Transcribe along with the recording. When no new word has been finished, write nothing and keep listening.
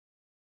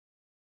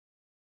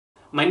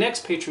My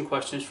next patron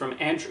question is from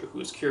Andrew,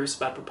 who is curious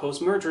about a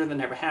proposed merger that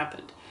never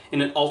happened.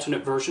 In an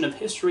alternate version of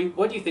history,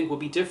 what do you think would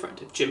be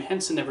different if Jim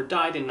Henson never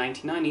died in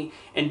 1990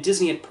 and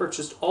Disney had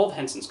purchased all of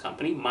Henson's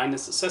company,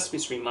 minus the Sesame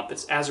Street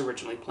Muppets, as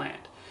originally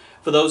planned?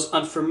 For those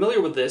unfamiliar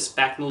with this,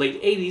 back in the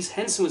late 80s,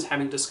 Henson was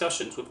having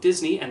discussions with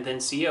Disney and then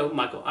CEO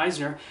Michael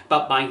Eisner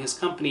about buying his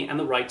company and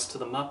the rights to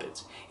the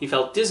Muppets. He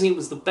felt Disney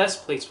was the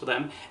best place for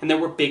them, and there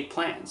were big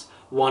plans.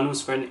 One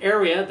was for an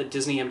area, the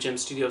Disney MGM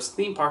Studios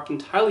theme park,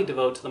 entirely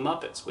devoted to the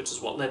Muppets, which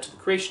is what led to the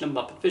creation of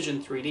Muppet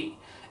Vision 3D.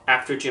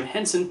 After Jim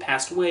Henson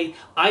passed away,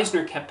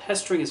 Eisner kept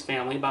pestering his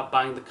family about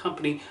buying the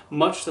company,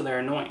 much to their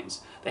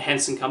annoyance. The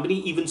Henson Company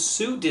even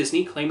sued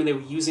Disney, claiming they were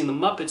using the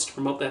Muppets to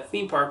promote their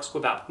theme parks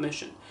without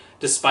permission.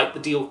 Despite the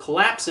deal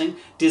collapsing,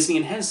 Disney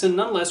and Henson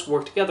nonetheless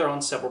worked together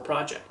on several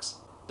projects.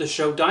 The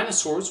show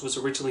Dinosaurs was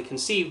originally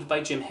conceived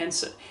by Jim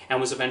Henson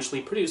and was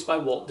eventually produced by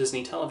Walt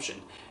Disney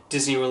Television.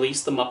 Disney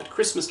released The Muppet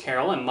Christmas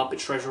Carol and Muppet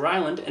Treasure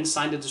Island and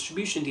signed a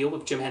distribution deal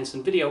with Jim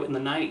Henson Video in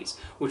the 90s,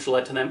 which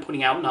led to them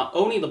putting out not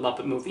only The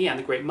Muppet Movie and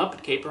The Great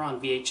Muppet Caper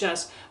on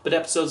VHS, but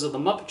episodes of The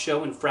Muppet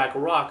Show and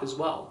Fraggle Rock as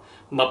well.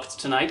 Muppets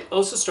Tonight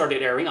also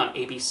started airing on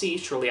ABC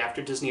shortly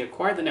after Disney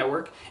acquired the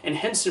network, and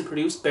Henson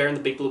produced Bear in the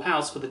Big Blue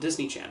House for the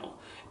Disney Channel.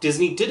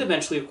 Disney did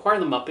eventually acquire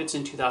the Muppets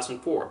in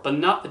 2004, but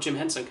not the Jim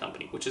Henson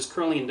Company, which is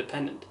currently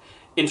independent.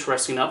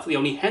 Interesting enough, the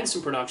only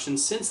Henson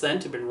productions since then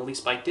to have been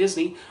released by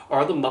Disney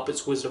are The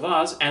Muppets Wizard of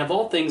Oz, and of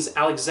all things,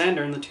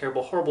 Alexander and the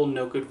Terrible Horrible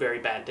No Good Very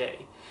Bad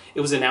Day. It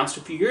was announced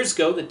a few years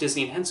ago that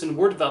Disney and Henson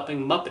were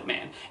developing Muppet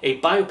Man, a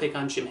biopic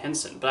on Jim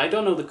Henson, but I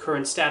don't know the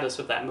current status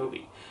of that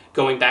movie.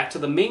 Going back to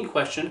the main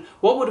question,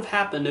 what would have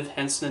happened if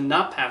Henson had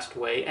not passed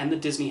away and the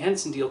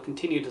Disney-Henson deal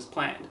continued as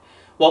planned?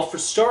 Well, for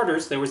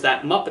starters, there was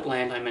that Muppet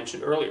Land I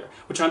mentioned earlier,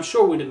 which I'm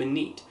sure would have been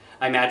neat.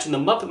 I imagine the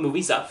Muppet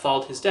movies that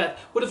followed his death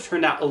would have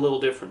turned out a little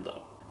different,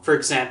 though. For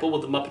example,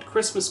 would the Muppet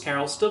Christmas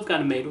Carol still have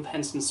gotten made with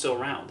Henson still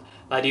around?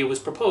 The idea was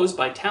proposed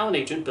by talent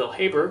agent Bill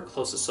Haber,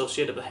 close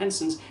associate of the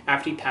Hensons,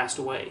 after he passed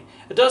away.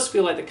 It does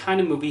feel like the kind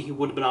of movie he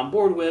would have been on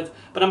board with,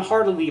 but I'm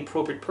hardly the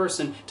appropriate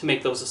person to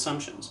make those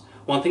assumptions.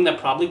 One thing that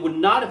probably would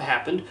not have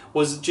happened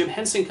was Jim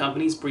Henson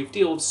Company's brief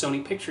deal with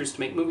Sony Pictures to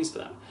make movies for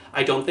them.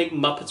 I don't think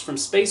Muppets from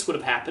Space would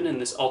have happened in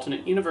this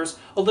alternate universe,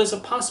 although there's a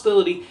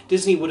possibility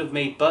Disney would have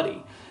made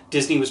Buddy.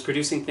 Disney was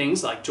producing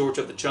things like George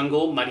of the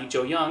Jungle, Mighty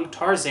Joe Young,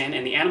 Tarzan,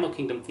 and the Animal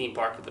Kingdom theme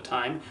park at the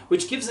time,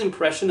 which gives the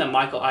impression that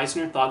Michael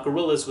Eisner thought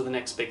gorillas were the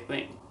next big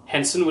thing.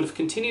 Henson would have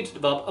continued to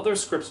develop other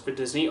scripts for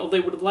Disney, although they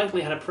would have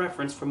likely had a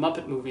preference for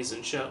Muppet movies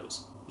and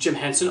shows. Jim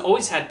Henson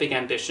always had big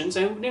ambitions,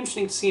 and it would be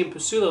interesting to see him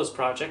pursue those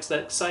projects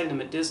that excited him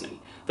at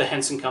Disney. The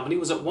Henson Company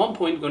was at one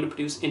point going to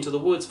produce Into the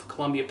Woods for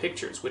Columbia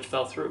Pictures, which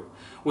fell through.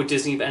 Would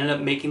Disney have ended up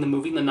making the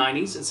movie in the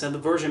 90s instead of the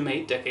version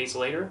made decades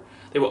later?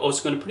 They were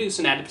also going to produce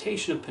an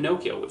adaptation of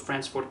Pinocchio with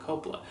Francis Ford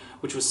Coppola,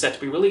 which was set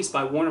to be released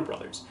by Warner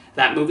Brothers.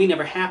 That movie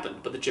never happened,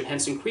 but the Jim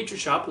Henson Creature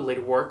Shop would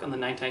later work on the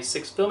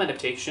 1996 film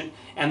adaptation,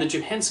 and the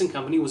Jim Henson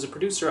Company was a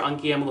producer on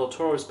Guillermo del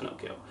Toro's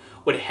Pinocchio.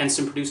 Would a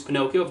Henson-produced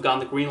Pinocchio have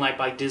gotten the green light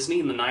by Disney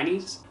in the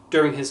 90s?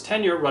 During his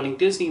tenure running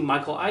Disney,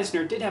 Michael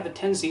Eisner did have a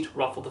tendency to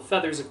ruffle the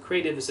feathers of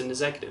creatives and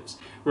executives.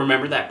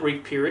 Remember that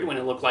brief period when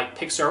it looked like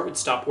Pixar would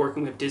stop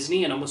working with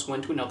Disney and almost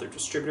went to another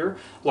distributor,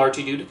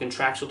 largely due to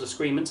contractual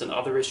disagreements and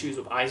other issues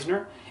with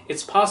Eisner?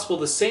 It's possible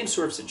the same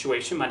sort of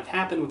situation might have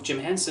happened with Jim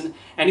Henson,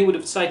 and he would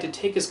have decided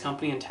to take his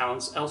company and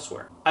talents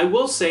elsewhere. I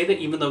will say that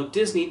even though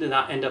Disney did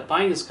not end up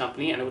buying his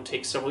company, and it would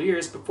take several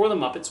years before the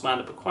Muppets wound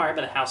up acquired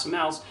by the House of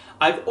Mouse,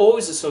 I've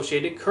always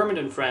associated Kermit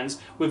and Friends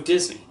with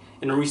Disney.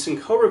 In a recent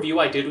co-review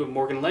I did with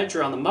Morgan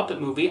Ledger on the Muppet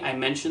movie, I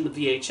mentioned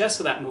the VHS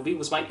of that movie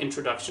was my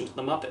introduction to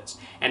the Muppets.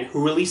 And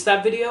who released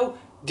that video?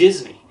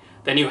 Disney.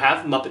 Then you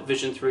have Muppet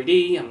Vision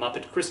 3D and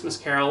Muppet Christmas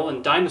Carol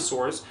and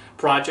Dinosaurs,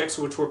 projects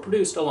which were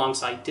produced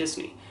alongside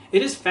Disney.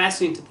 It is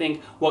fascinating to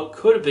think what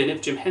could have been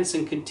if Jim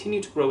Henson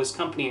continued to grow his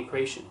company and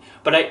creation.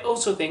 But I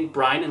also think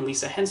Brian and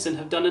Lisa Henson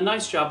have done a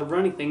nice job of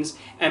running things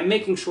and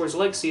making sure his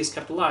legacy is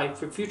kept alive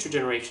for future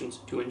generations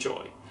to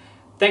enjoy.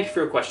 Thank you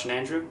for your question,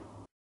 Andrew.